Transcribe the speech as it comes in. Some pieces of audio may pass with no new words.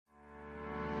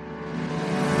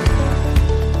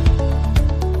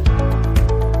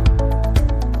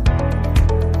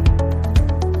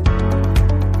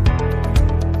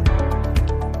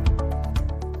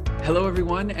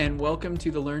welcome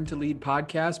to the Learn to Lead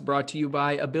podcast brought to you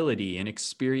by Ability, an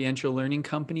experiential learning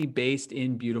company based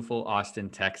in beautiful Austin,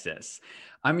 Texas.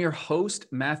 I'm your host,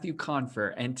 Matthew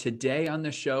Confer, and today on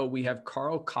the show we have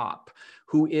Carl Kopp,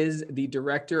 who is the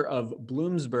director of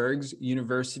Bloomsburg's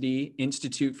University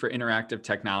Institute for Interactive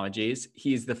Technologies.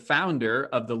 He's the founder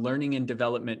of the Learning and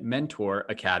Development Mentor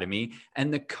Academy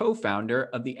and the co-founder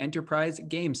of the Enterprise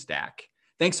Game Stack.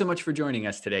 Thanks so much for joining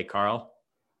us today, Carl.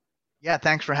 Yeah,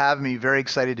 thanks for having me. Very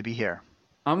excited to be here.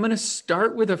 I'm going to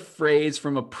start with a phrase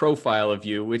from a profile of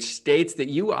you, which states that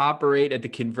you operate at the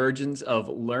convergence of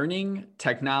learning,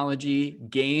 technology,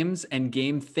 games, and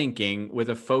game thinking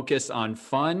with a focus on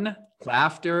fun,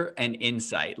 laughter, and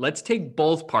insight. Let's take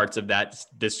both parts of that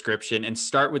description and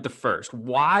start with the first.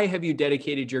 Why have you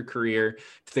dedicated your career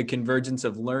to the convergence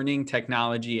of learning,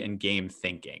 technology, and game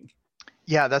thinking?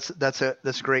 Yeah, that's a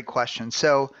great question.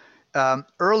 So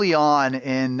early on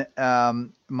in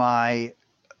my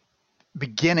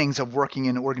beginnings of working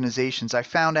in organizations, I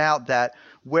found out that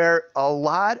where a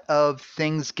lot of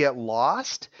things get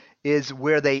lost is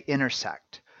where they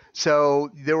intersect.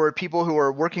 So there were people who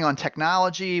were working on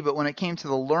technology, but when it came to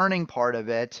the learning part of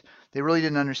it, they really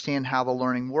didn't understand how the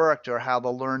learning worked or how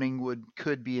the learning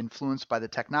could be influenced by the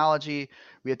technology.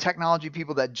 We had technology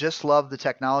people that just loved the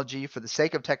technology for the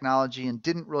sake of technology and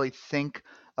didn't really think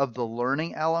of the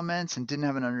learning elements and didn't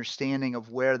have an understanding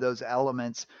of where those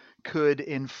elements could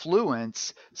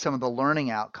influence some of the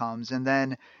learning outcomes. And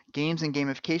then games and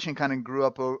gamification kind of grew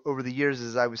up over the years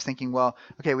as I was thinking, well,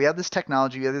 okay, we have this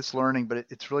technology, we have this learning, but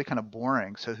it's really kind of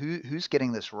boring. So who's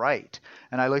getting this right?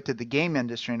 And I looked at the game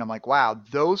industry and I'm like, wow,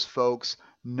 those folks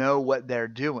know what they're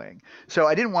doing. So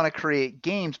I didn't want to create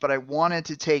games, but I wanted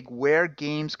to take where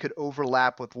games could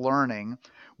overlap with learning,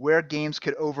 where games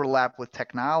could overlap with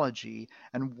technology,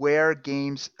 and where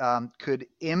games could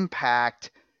impact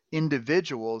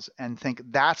individuals and think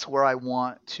that's where I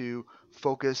want to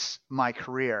focus my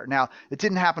career. Now, it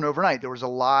didn't happen overnight. There was a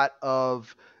lot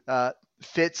of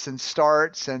fits and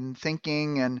starts and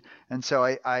thinking, and so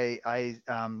I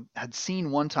had seen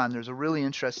one time there's a really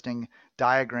interesting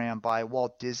diagram by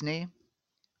Walt Disney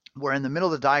where in the middle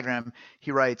of the diagram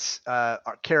he writes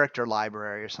our character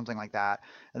library or something like that,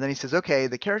 and then he says, okay,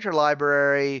 the character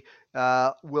library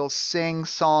will sing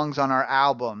songs on our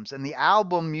albums, and the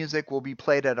album music will be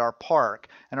played at our park,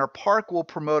 and our park will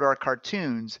promote our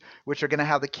cartoons, which are going to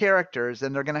have the characters,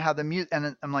 and they're going to have the music.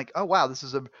 And I'm like, oh wow, this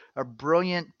is a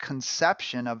brilliant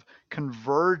conception of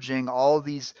converging all of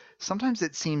these. Sometimes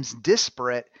it seems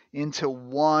disparate into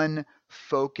one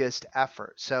focused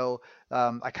effort. So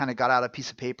I kind of got out a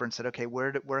piece of paper and said, okay,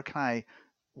 where can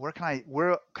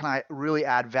I really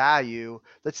add value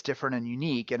that's different and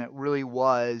unique? And it really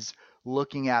was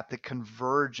looking at the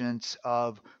convergence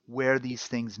of where these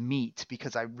things meet,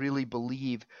 because I really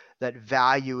believe that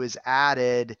value is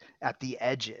added at the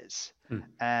edges.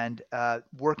 And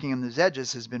working on those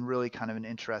edges has been really kind of an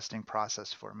interesting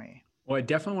process for me. Well, I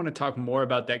definitely want to talk more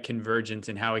about that convergence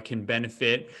and how it can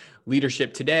benefit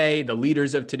leadership today, the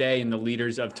leaders of today, and the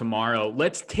leaders of tomorrow.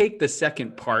 Let's take the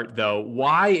second part, though.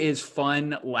 Why is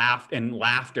fun,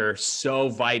 laughter so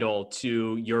vital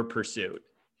to your pursuit?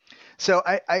 So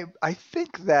I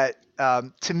think that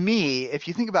to me, if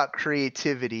you think about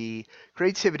creativity,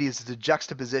 creativity is the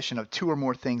juxtaposition of two or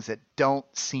more things that don't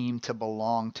seem to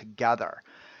belong together.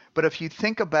 But if you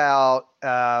think about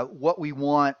what we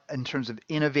want in terms of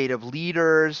innovative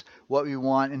leaders, what we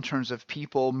want in terms of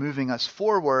people moving us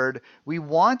forward, we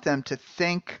want them to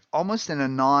think almost in a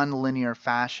non-linear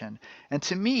fashion. And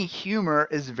to me, humor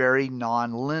is very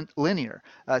non-linear.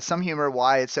 Some humor,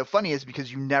 why it's so funny, is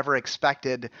because you never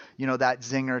expected, that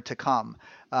zinger to come.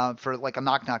 For like a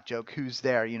knock-knock joke, who's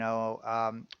there?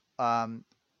 Banana,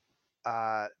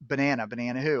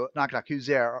 who? Knock, knock, who's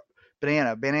there?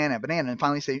 Banana, and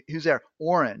finally say, who's there?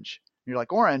 Orange. And you're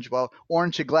like, orange? Well,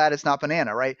 orange and glad it's not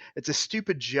banana, right? It's a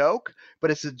stupid joke, but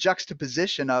it's a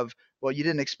juxtaposition of, well, you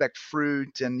didn't expect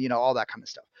fruit and, all that kind of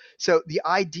stuff. So the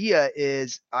idea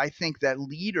is, I think that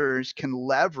leaders can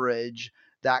leverage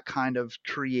that kind of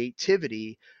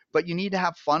creativity, but you need to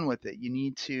have fun with it. You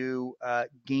need to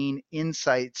gain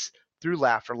insights through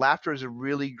laughter. Laughter is a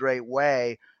really great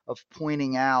way of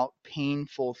pointing out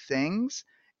painful things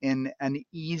in an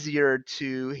easier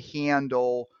to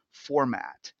handle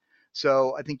format.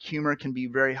 So I think humor can be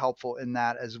very helpful in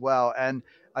that as well. And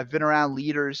I've been around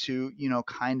leaders who,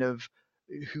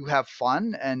 who have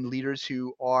fun, and leaders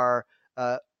who are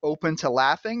open to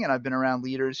laughing. And I've been around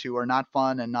leaders who are not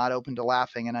fun and not open to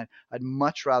laughing. And I'd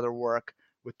much rather work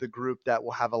with the group that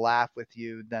will have a laugh with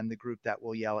you than the group that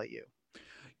will yell at you.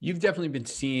 You've definitely been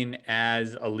seen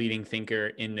as a leading thinker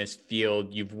in this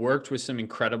field. You've worked with some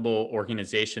incredible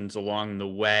organizations along the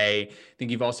way. I think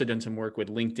you've also done some work with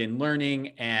LinkedIn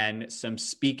Learning and some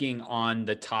speaking on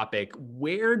the topic.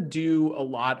 Where do a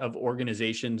lot of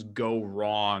organizations go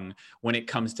wrong when it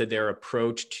comes to their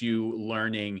approach to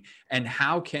learning? And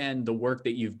how can the work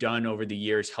that you've done over the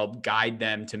years help guide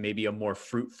them to maybe a more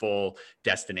fruitful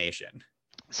destination?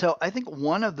 So I think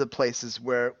one of the places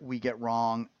where we get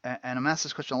wrong, and I'm asked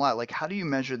this question a lot, like how do you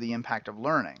measure the impact of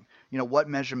learning? What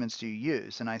measurements do you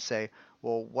use? And I say,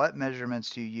 well, what measurements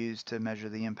do you use to measure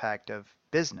the impact of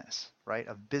business, right?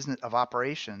 Of business, of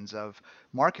operations, of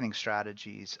marketing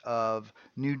strategies, of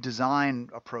new design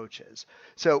approaches.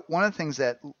 So one of the things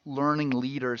that learning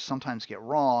leaders sometimes get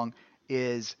wrong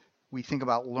is we think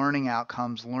about learning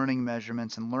outcomes, learning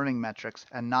measurements, and learning metrics,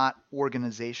 and not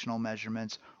organizational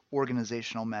measurements,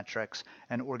 organizational metrics,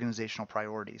 and organizational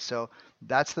priorities. So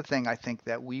that's the thing I think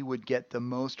that we would get the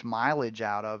most mileage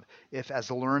out of if,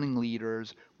 as learning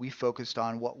leaders, we focused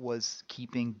on what was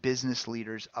keeping business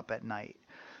leaders up at night.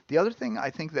 The other thing I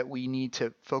think that we need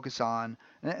to focus on,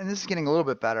 and this is getting a little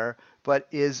bit better, but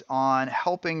is on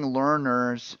helping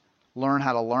learners learn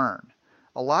how to learn.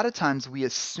 A lot of times we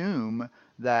assume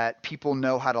that people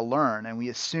know how to learn and we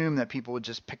assume that people would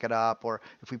just pick it up, or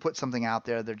if we put something out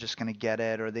there they're just going to get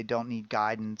it, or they don't need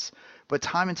guidance. But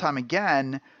time and time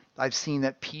again I've seen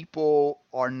that people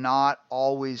are not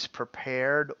always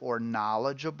prepared or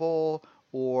knowledgeable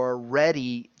or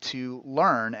ready to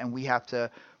learn, and we have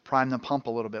to prime the pump a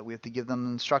little bit. We have to give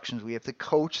them instructions. We have to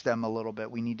coach them a little bit.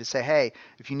 We need to say, hey,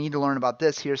 if you need to learn about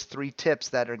this, here's 3 tips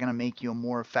that are going to make you a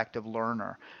more effective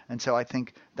learner. And so I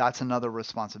think that's another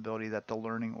responsibility that the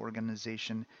learning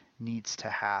organization needs to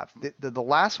have. The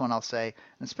last one I'll say,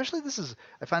 and especially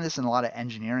I find this in a lot of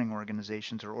engineering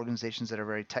organizations or organizations that are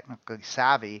very technically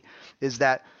savvy, is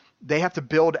that they have to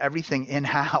build everything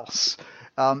in-house.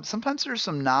 Sometimes there's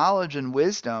some knowledge and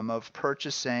wisdom of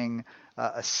purchasing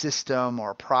a system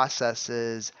or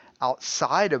processes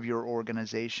outside of your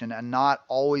organization and not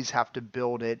always have to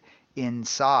build it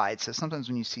inside. So sometimes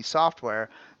when you see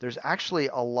software, there's actually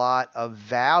a lot of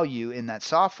value in that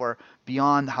software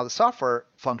beyond how the software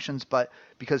functions, but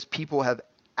because people have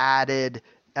added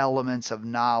elements of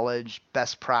knowledge,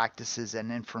 best practices,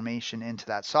 and information into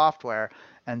that software,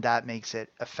 and that makes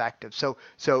it effective. So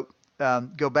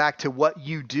go back to what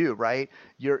you do, right?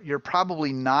 You're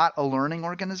probably not a learning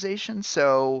organization,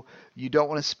 so you don't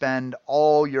want to spend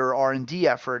all your R&D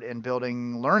effort in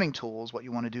building learning tools. What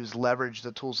you want to do is leverage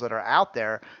the tools that are out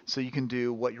there so you can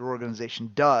do what your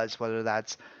organization does, whether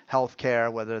that's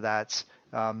healthcare, whether that's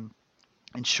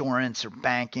insurance or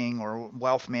banking or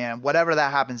wealth man, whatever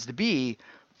that happens to be.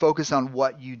 Focus on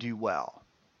what you do well.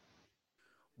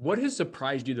 What has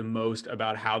surprised you the most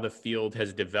about how the field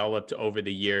has developed over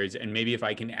the years? And maybe if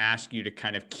I can ask you to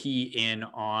kind of key in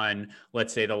on,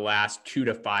 let's say, the last 2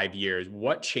 to 5 years,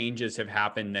 what changes have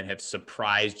happened that have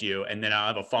surprised you? And then I'll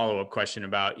have a follow-up question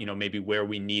about, maybe where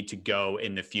we need to go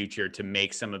in the future to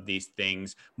make some of these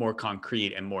things more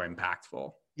concrete and more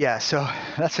impactful. Yeah, so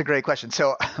that's a great question.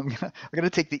 So I'm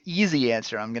gonna take the easy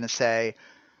answer. I'm gonna say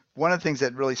one of the things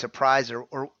that really surprised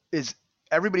or is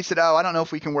everybody said, oh, I don't know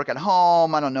if we can work at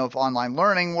home. I don't know if online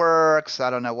learning works. I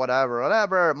don't know,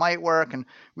 whatever, it might work. And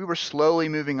we were slowly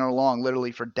moving along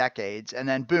literally for decades. And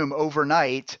then boom,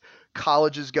 overnight,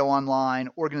 colleges go online,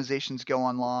 organizations go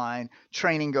online,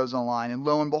 training goes online. And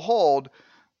lo and behold,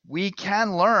 we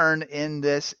can learn in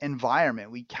this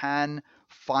environment. We can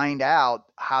find out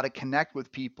how to connect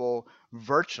with people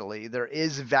virtually. There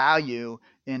is value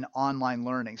in online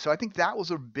learning. So I think that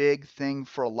was a big thing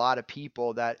for a lot of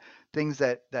people, that things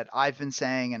that I've been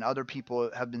saying and other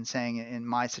people have been saying in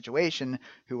my situation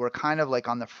who were kind of like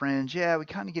on the fringe. Yeah, we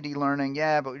kind of get e-learning.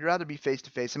 Yeah, but we'd rather be face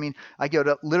to face. I mean, I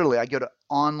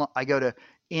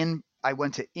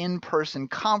went to in-person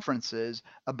conferences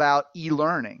about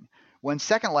e-learning. When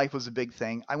Second Life was a big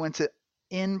thing, I went to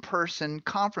in-person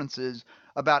conferences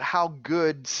about how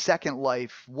good Second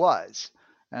Life was.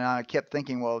 And I kept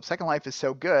thinking, well, if Second Life is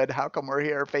so good, how come we're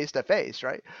here face to face,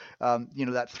 right?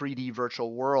 That 3D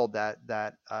virtual world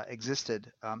that existed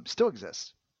still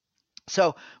exists.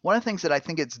 So one of the things that I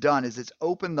think it's done is it's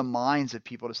opened the minds of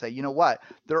people to say, you know what,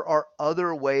 there are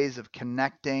other ways of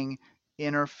connecting,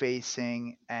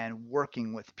 interfacing, and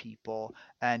working with people.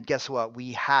 And guess what?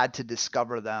 We had to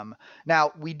discover them.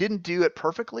 Now, we didn't do it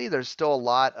perfectly. There's still a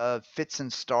lot of fits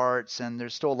and starts, and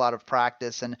there's still a lot of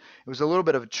practice. And it was a little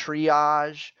bit of a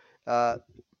triage, uh,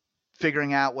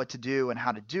 figuring out what to do and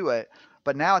how to do it.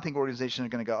 But now I think organizations are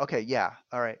going to go, okay, yeah,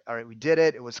 all right, we did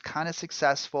it. It was kind of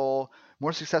successful,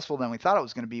 more successful than we thought it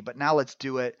was going to be. But now let's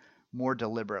do it more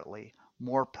deliberately,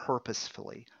 more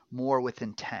purposefully, more with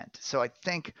intent. So I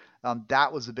think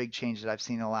that was a big change that I've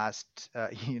seen in the last,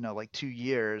 like 2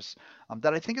 years,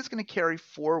 that I think is going to carry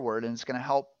forward, and it's going to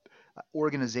help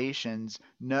organizations.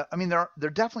 No, I mean, there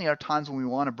definitely are times when we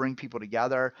want to bring people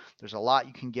together. There's a lot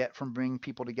you can get from bringing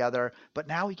people together, but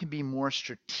now we can be more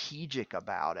strategic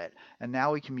about it, and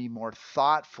now we can be more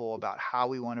thoughtful about how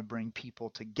we want to bring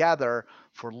people together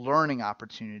for learning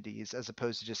opportunities, as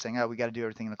opposed to just saying, oh, we got to do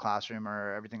everything in the classroom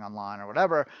or everything online or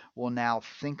whatever. We'll now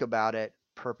think about it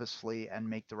purposefully and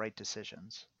make the right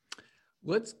decisions.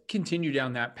 Let's continue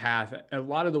down that path. A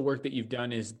lot of the work that you've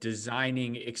done is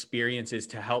designing experiences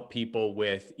to help people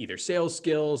with either sales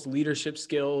skills, leadership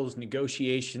skills,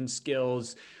 negotiation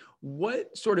skills.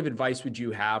 What sort of advice would you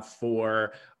have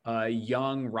for a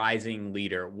young rising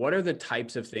leader? What are the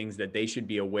types of things that they should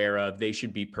be aware of, they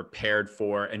should be prepared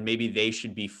for, and maybe they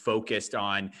should be focused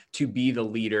on to be the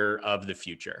leader of the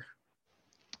future?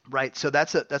 Right. So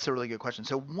that's a really good question.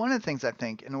 So one of the things I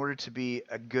think in order to be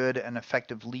a good and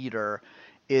effective leader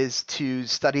is to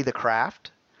study the craft.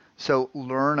 So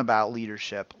learn about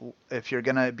leadership. If you're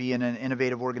going to be in an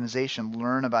innovative organization,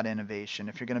 learn about innovation.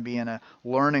 If you're going to be in a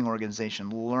learning organization,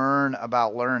 learn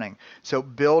about learning. So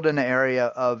build an area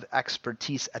of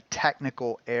expertise, a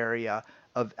technical area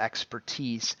of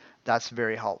expertise. That's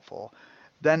very helpful.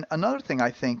 Then another thing I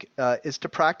think is to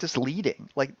practice leading.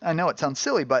 Like, I know it sounds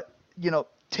silly, but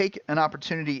take an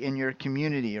opportunity in your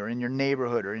community or in your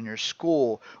neighborhood or in your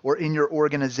school or in your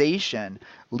organization,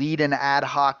 lead an ad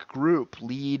hoc group,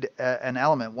 lead an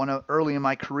element. Early in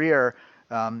my career,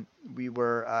 I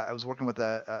was working with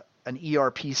an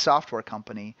ERP software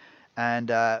company, and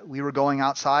we were going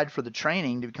outside for the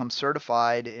training to become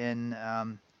certified in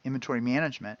inventory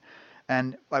management.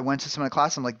 And I went to some of the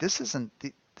classes. I'm like,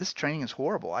 this training is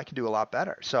horrible. I could do a lot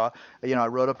better. So, I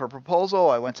wrote up a proposal.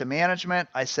 I went to management.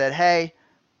 I said, hey,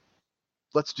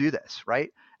 let's do this, right?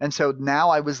 And so now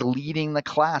I was leading the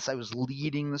class. I was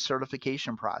leading the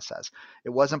certification process. It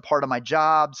wasn't part of my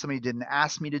job. Somebody didn't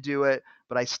ask me to do it,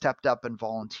 but I stepped up and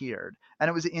volunteered. And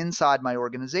it was inside my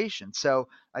organization. So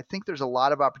I think there's a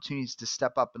lot of opportunities to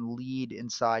step up and lead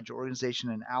inside your organization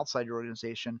and outside your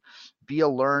organization. Be a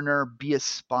learner, be a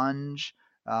sponge.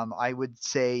 I would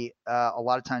say a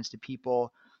lot of times to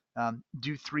people,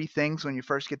 do three things when you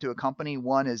first get to a company.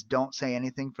 One is don't say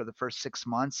anything for the first 6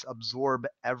 months, absorb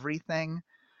everything,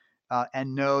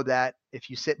 and know that if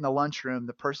you sit in the lunchroom,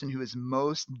 the person who is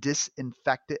most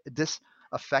disaffected,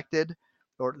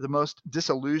 or the most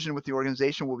disillusioned with the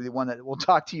organization will be the one that will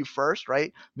talk to you first,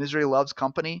 right? Misery loves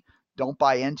company. Don't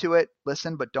buy into it.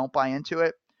 Listen, but don't buy into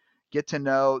it. Get to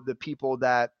know the people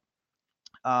that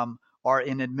are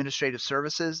in administrative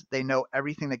services. They know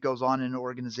everything that goes on in an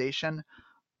organization.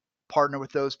 Partner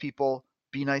with those people,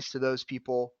 be nice to those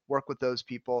people, work with those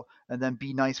people, and then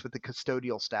be nice with the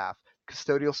custodial staff.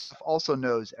 Custodial staff also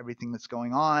knows everything that's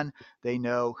going on. They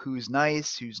know who's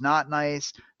nice, who's not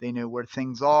nice. They know where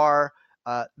things are.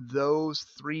 Those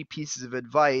three pieces of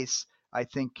advice, I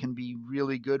think, can be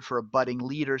really good for a budding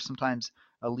leader. Sometimes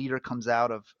a leader comes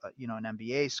out of an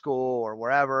MBA school or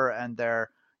wherever, and there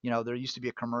used to be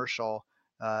a commercial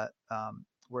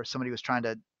where somebody was trying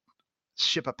to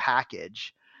ship a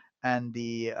package, and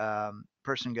the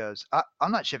person goes,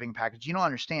 I'm not shipping a package. You don't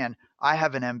understand. I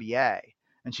have an MBA.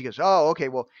 And she goes, oh, okay,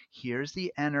 well, here's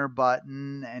the enter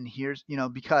button. And here's,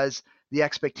 because the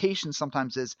expectation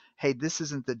sometimes is, hey, this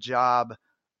isn't the job,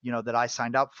 that I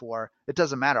signed up for. It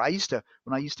doesn't matter.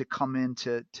 When I used to come in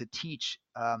to teach,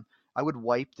 I would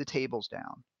wipe the tables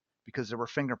down because there were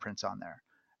fingerprints on there.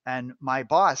 And my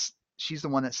boss, she's the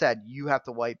one that said you have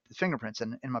to wipe the fingerprints.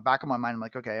 And in my back of my mind, I'm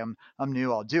like, okay, I'm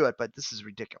new, I'll do it, but this is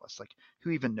ridiculous. Like, who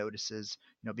even notices?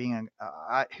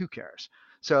 Who cares?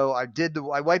 So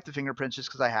I wiped the fingerprints just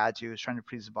because I had to. I was trying to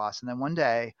please the boss. And then one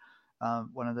day,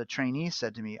 one of the trainees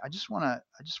said to me, I just want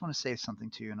to say something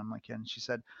to you. And I'm like, yeah. And she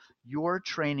said, your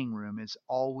training room is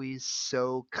always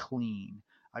so clean.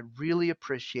 I really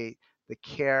appreciate the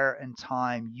care and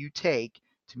time you take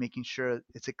to making sure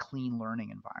it's a clean learning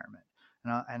environment.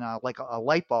 And like a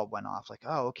light bulb went off, like,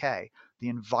 oh, okay, the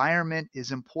environment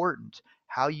is important.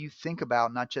 How you think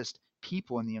about not just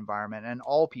people in the environment, and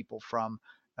all people, from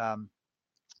um,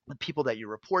 the people that you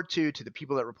report to the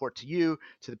people that report to you,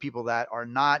 to the people that are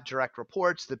not direct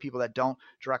reports, to the people that don't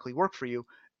directly work for you.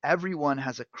 Everyone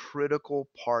has a critical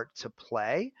part to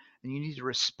play, and you need to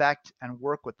respect and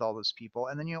work with all those people.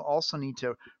 And then you also need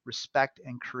to respect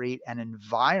and create an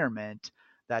environment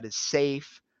that is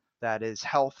safe, that is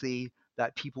healthy,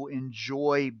 that people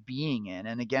enjoy being in.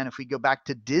 And again, if we go back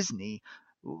to Disney,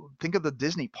 think of the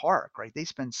Disney park, right? They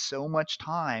spend so much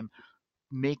time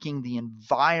making the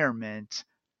environment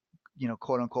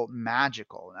quote unquote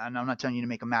magical. And I'm not telling you to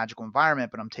make a magical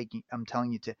environment, but I'm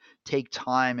telling you to take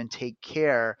time and take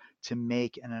care to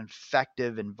make an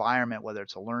effective environment, whether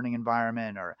it's a learning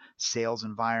environment or a sales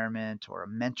environment or a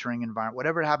mentoring environment,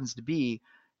 whatever it happens to be.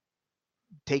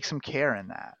 Take some care in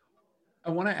that. I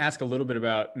want to ask a little bit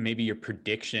about maybe your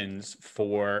predictions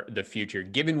for the future,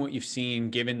 given what you've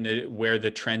seen, given where the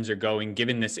trends are going,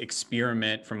 given this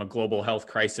experiment from a global health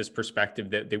crisis perspective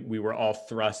that we were all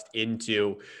thrust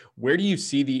into. Where do you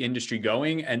see the industry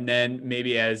going? And then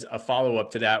maybe as a follow-up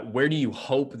to that, where do you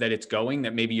hope that it's going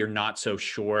that maybe you're not so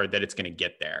sure that it's going to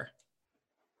get there?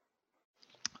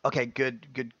 Okay, good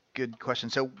question.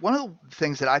 So one of the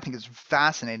things that I think is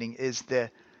fascinating is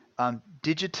the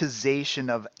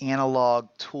digitization of analog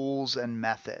tools and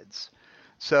methods.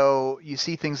 So you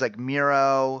see things like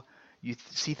Miro,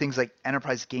 see things like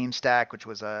Enterprise Game Stack, which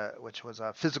was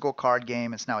a physical card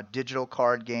game. It's now a digital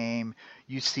card game.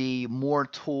 You see more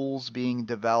tools being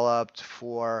developed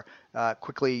for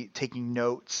quickly taking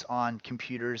notes on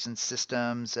computers and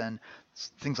systems and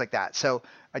things like that. So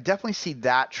I definitely see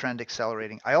that trend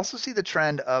accelerating. I also see the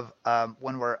trend of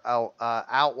when we're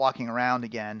out walking around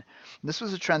again. This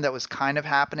was a trend that was kind of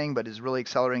happening, but is really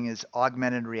accelerating. Is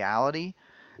augmented reality.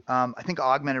 I think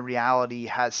augmented reality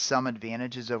has some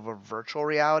advantages over virtual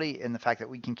reality in the fact that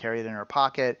we can carry it in our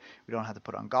pocket. We don't have to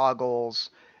put on goggles.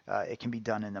 It can be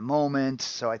done in the moment.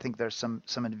 So I think there's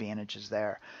some advantages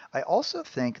there. I also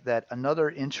think that another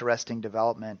interesting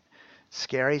development,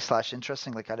 scary slash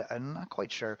interesting, like I'm not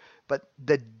quite sure, but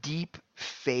the deep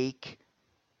fake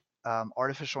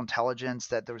artificial intelligence,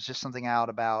 that there was just something out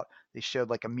about, they showed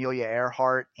like Amelia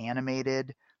Earhart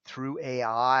animated through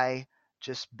AI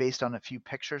just based on a few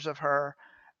pictures of her.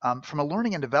 From a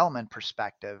learning and development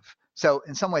perspective, so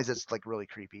in some ways it's like really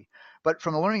creepy, but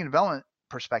from a learning and development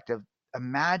perspective,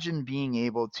 imagine being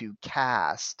able to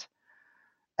cast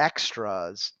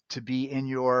extras to be in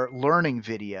your learning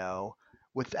video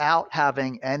without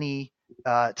having any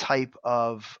type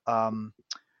of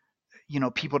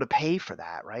people to pay for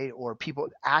that, right? Or people,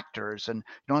 actors, and you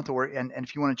don't have to worry. And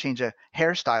if you want to change a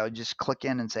hairstyle, you just click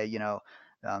in and say,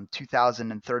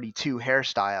 2032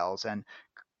 hairstyles and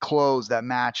clothes that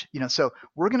match. So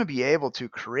we're going to be able to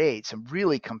create some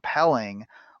really compelling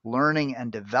learning and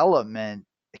development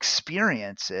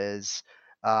experiences,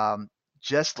 um,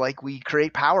 just like we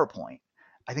create PowerPoint.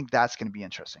 I think that's going to be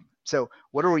interesting. So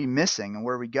what are we missing and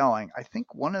where are we going? I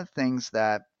think one of the things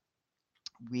that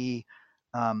we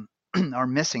um, are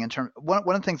missing in terms, one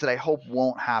of the things that I hope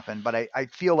won't happen, but I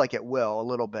feel like it will a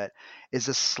little bit, is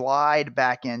a slide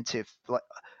back into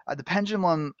the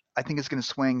pendulum. I think is going to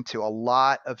swing to a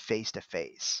lot of face to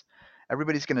face.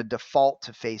 Everybody's going to default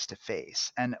to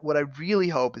face. And what I really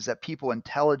hope is that people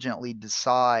intelligently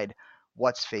decide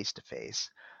what's face to face.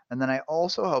 And then I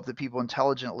also hope that people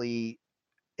intelligently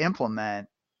implement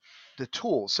the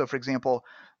tools. So, for example,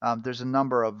 there's a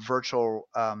number of virtual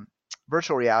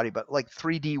reality, but like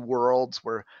 3D worlds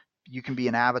where you can be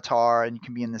an avatar and you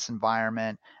can be in this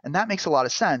environment, and that makes a lot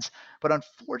of sense. But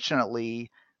unfortunately,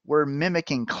 we're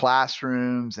mimicking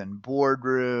classrooms and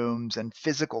boardrooms and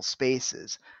physical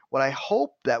spaces. What I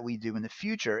hope that we do in the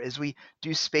future is we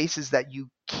do spaces that you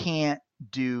can't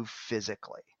do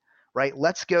physically, right?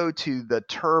 Let's go to the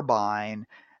turbine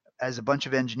as a bunch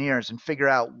of engineers and figure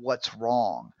out what's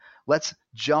wrong. Let's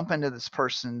jump into this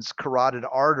person's carotid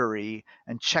artery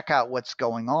and check out what's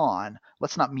going on.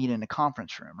 Let's not meet in a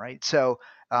conference room, right? So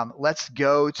let's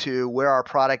go to where our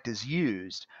product is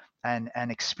used and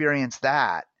experience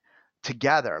that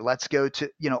together. Let's go to,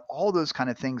 all those kind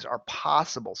of things are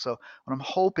possible. So what I'm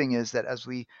hoping is that as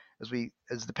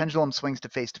the pendulum swings to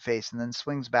face and then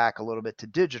swings back a little bit to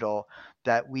digital,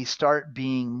 that we start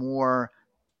being more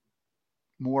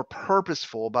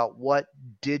purposeful about what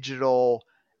digital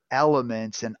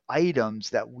elements and items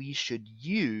that we should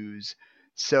use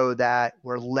so that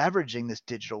we're leveraging this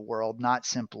digital world, not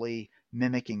simply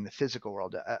mimicking the physical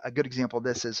world. A good example of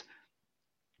this is,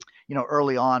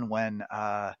 early on when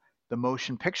the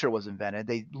motion picture was invented,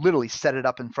 they literally set it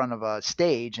up in front of a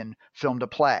stage and filmed a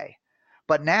play.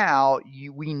 But now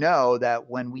we know that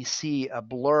when we see a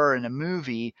blur in a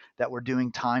movie that we're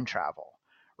doing time travel,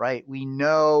 right? We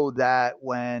know that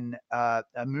when a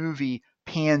movie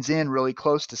pans in really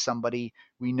close to somebody,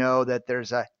 we know that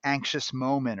there's an anxious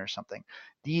moment or something.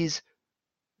 These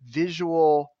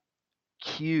visual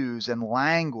cues and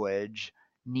language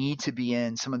need to be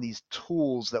in some of these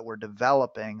tools that we're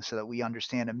developing so that we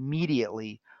understand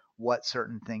immediately what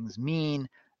certain things mean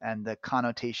and the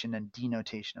connotation and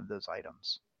denotation of those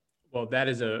items. Well, that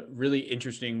is a really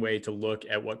interesting way to look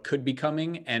at what could be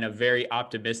coming, and a very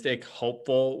optimistic,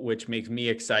 hopeful, which makes me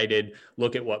excited,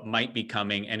 look at what might be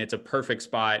coming. And it's a perfect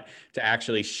spot to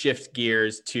actually shift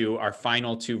gears to our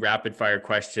final two rapid fire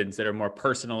questions that are more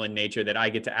personal in nature that I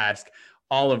get to ask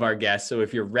all of our guests. So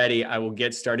if you're ready, I will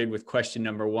get started with question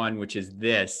number one, which is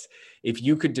this. If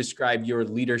you could describe your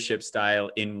leadership style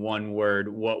in one word,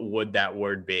 what would that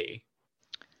word be?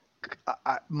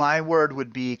 My word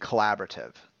would be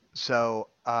collaborative. So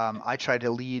I try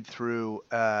to lead through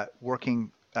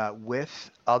working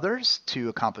with others to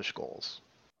accomplish goals.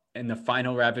 And the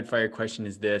final rapid fire question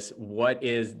is this. What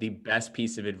is the best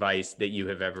piece of advice that you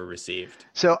have ever received?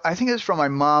 So I think it's from my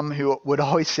mom, who would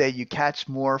always say, "You catch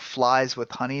more flies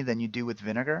with honey than you do with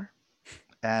vinegar."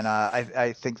 And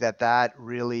I think that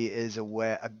really is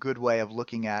a good way of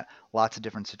looking at lots of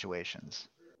different situations.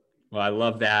 Well, I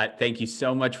love that. Thank you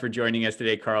so much for joining us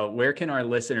today, Carl. Where can our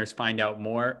listeners find out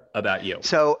more about you?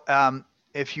 So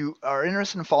if you are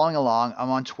interested in following along, I'm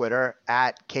on Twitter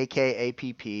at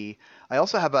KKAPP. I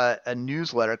also have a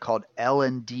newsletter called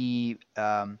L&D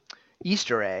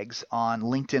Easter eggs on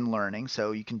LinkedIn Learning.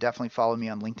 So you can definitely follow me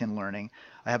on LinkedIn Learning.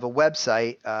 I have a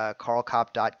website,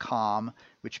 carlkopp.com,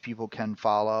 which people can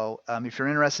follow. If you're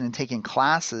interested in taking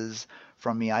classes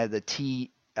from me, I have the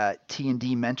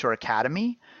T&D Mentor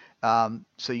Academy.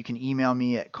 So you can email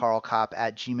me at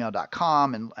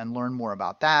carlkopp@gmail.com and learn more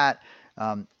about that.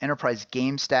 Enterprise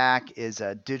Game Stack is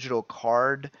a digital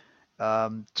card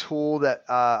tool that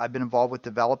I've been involved with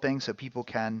developing, so people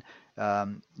can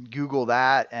Google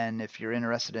that. And if you're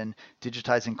interested in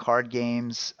digitizing card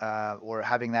games or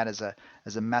having that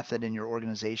as a method in your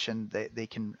organization, they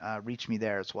can reach me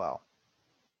there as well.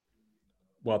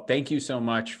 Well, thank you so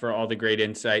much for all the great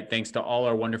insight. Thanks to all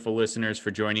our wonderful listeners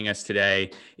for joining us today.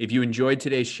 If you enjoyed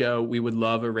today's show, we would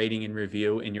love a rating and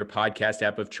review in your podcast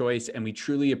app of choice, and we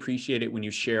truly appreciate it when you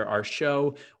share our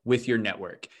show with your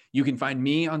network. You can find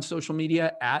me on social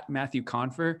media at Matthew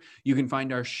Confer. You can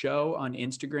find our show on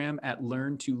Instagram at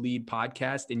Learn to Lead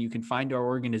Podcast, and you can find our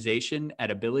organization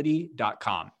at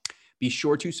ability.com. Be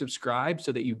sure to subscribe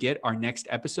so that you get our next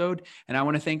episode. And I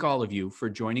want to thank all of you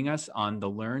for joining us on the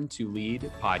Learn to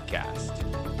Lead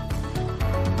podcast.